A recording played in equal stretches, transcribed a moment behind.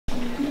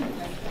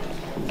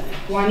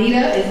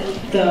Juanita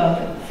is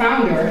the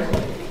founder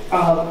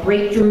of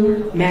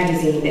Breakthrough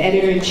Magazine, the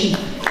editor-in-chief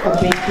of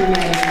Breakthrough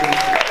Magazine.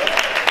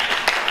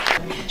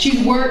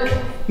 She's worked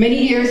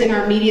many years in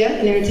our media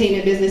and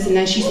entertainment business, and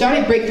then she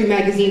started Breakthrough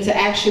Magazine to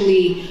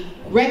actually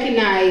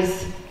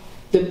recognize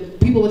the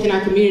people within our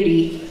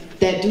community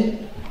that do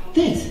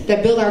this,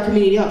 that build our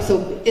community up.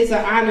 So it's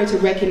an honor to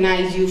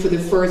recognize you for the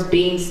first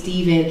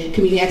Bain-Stephen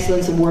Community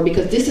Excellence Award,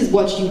 because this is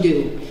what you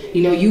do.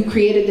 You know, you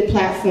created the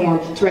platform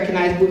to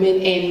recognize women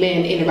and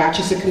men in the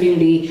Rochester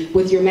community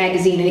with your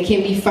magazine, and it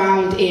can be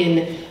found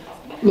in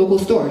local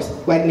stores,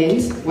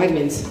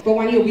 Wegmans. But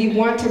Juanita, we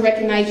want to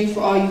recognize you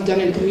for all you've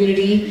done in the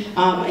community.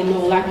 I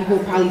know a lot of people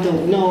probably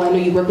don't know. I know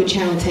you work with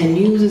Channel 10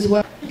 News as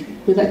well.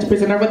 We'd like to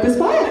present her with this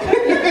plaque.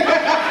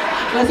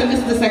 Listen, this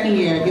is the second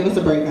year. Give us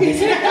a break, guys.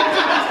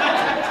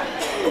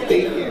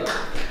 Thank you.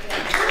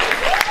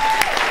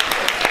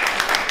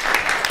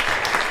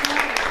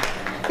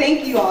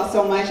 Thank you all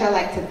so much. I'd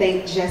like to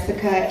thank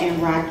Jessica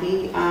and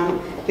Rocky.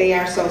 They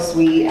are so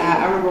sweet.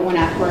 I remember when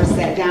I first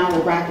sat down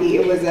with Rocky,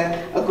 it was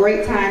a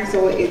great time.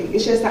 So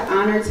it's just an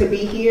honor to be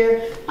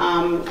here.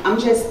 I'm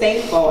just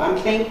thankful. I'm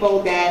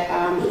thankful that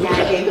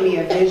God gave me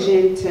a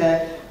vision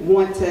to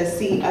want to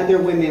see other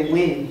women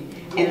win.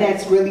 And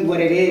that's really what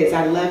it is.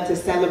 I love to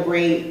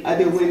celebrate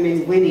other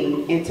women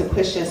winning and to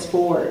push us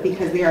forward,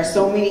 because there are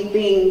so many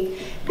things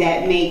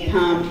that may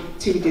come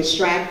to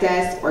distract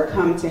us or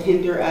come to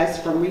hinder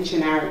us from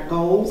reaching our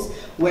goals,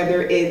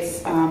 whether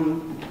it's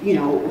you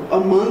know,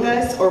 among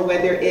us, or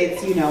whether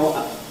it's, you know,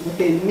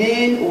 within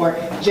men, or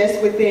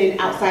just within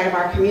outside of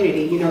our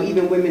community, you know,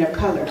 even women of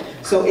color.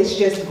 So it's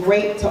just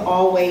great to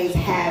always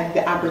have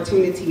the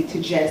opportunity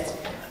to just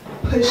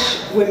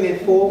push women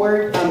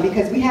forward,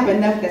 because we have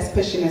enough that's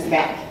pushing us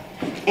back.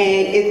 And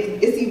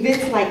it's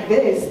events like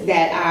this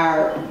that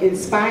are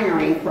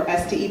inspiring for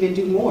us to even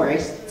do more.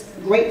 It's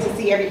great to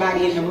see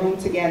everybody in the room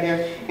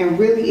together and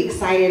really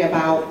excited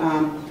about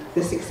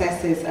the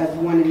successes of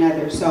one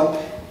another.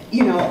 So,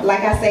 you know,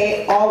 like I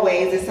say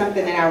always, it's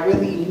something that I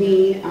really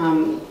mean,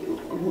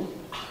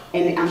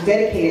 and I'm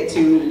dedicated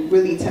to,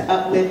 really to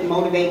uplift,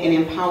 motivate, and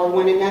empower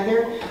one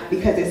another,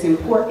 because it's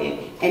important.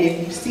 And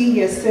if you see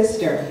your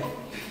sister,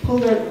 pull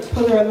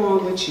her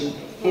along with you.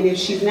 And if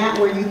she's not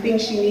where you think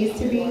she needs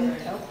to be,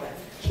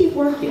 keep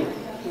working.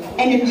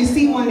 And if you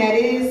see one that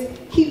is,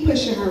 keep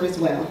pushing her as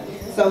well.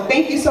 So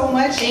thank you so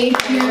much.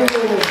 Thank you.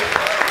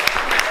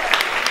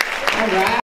 All right.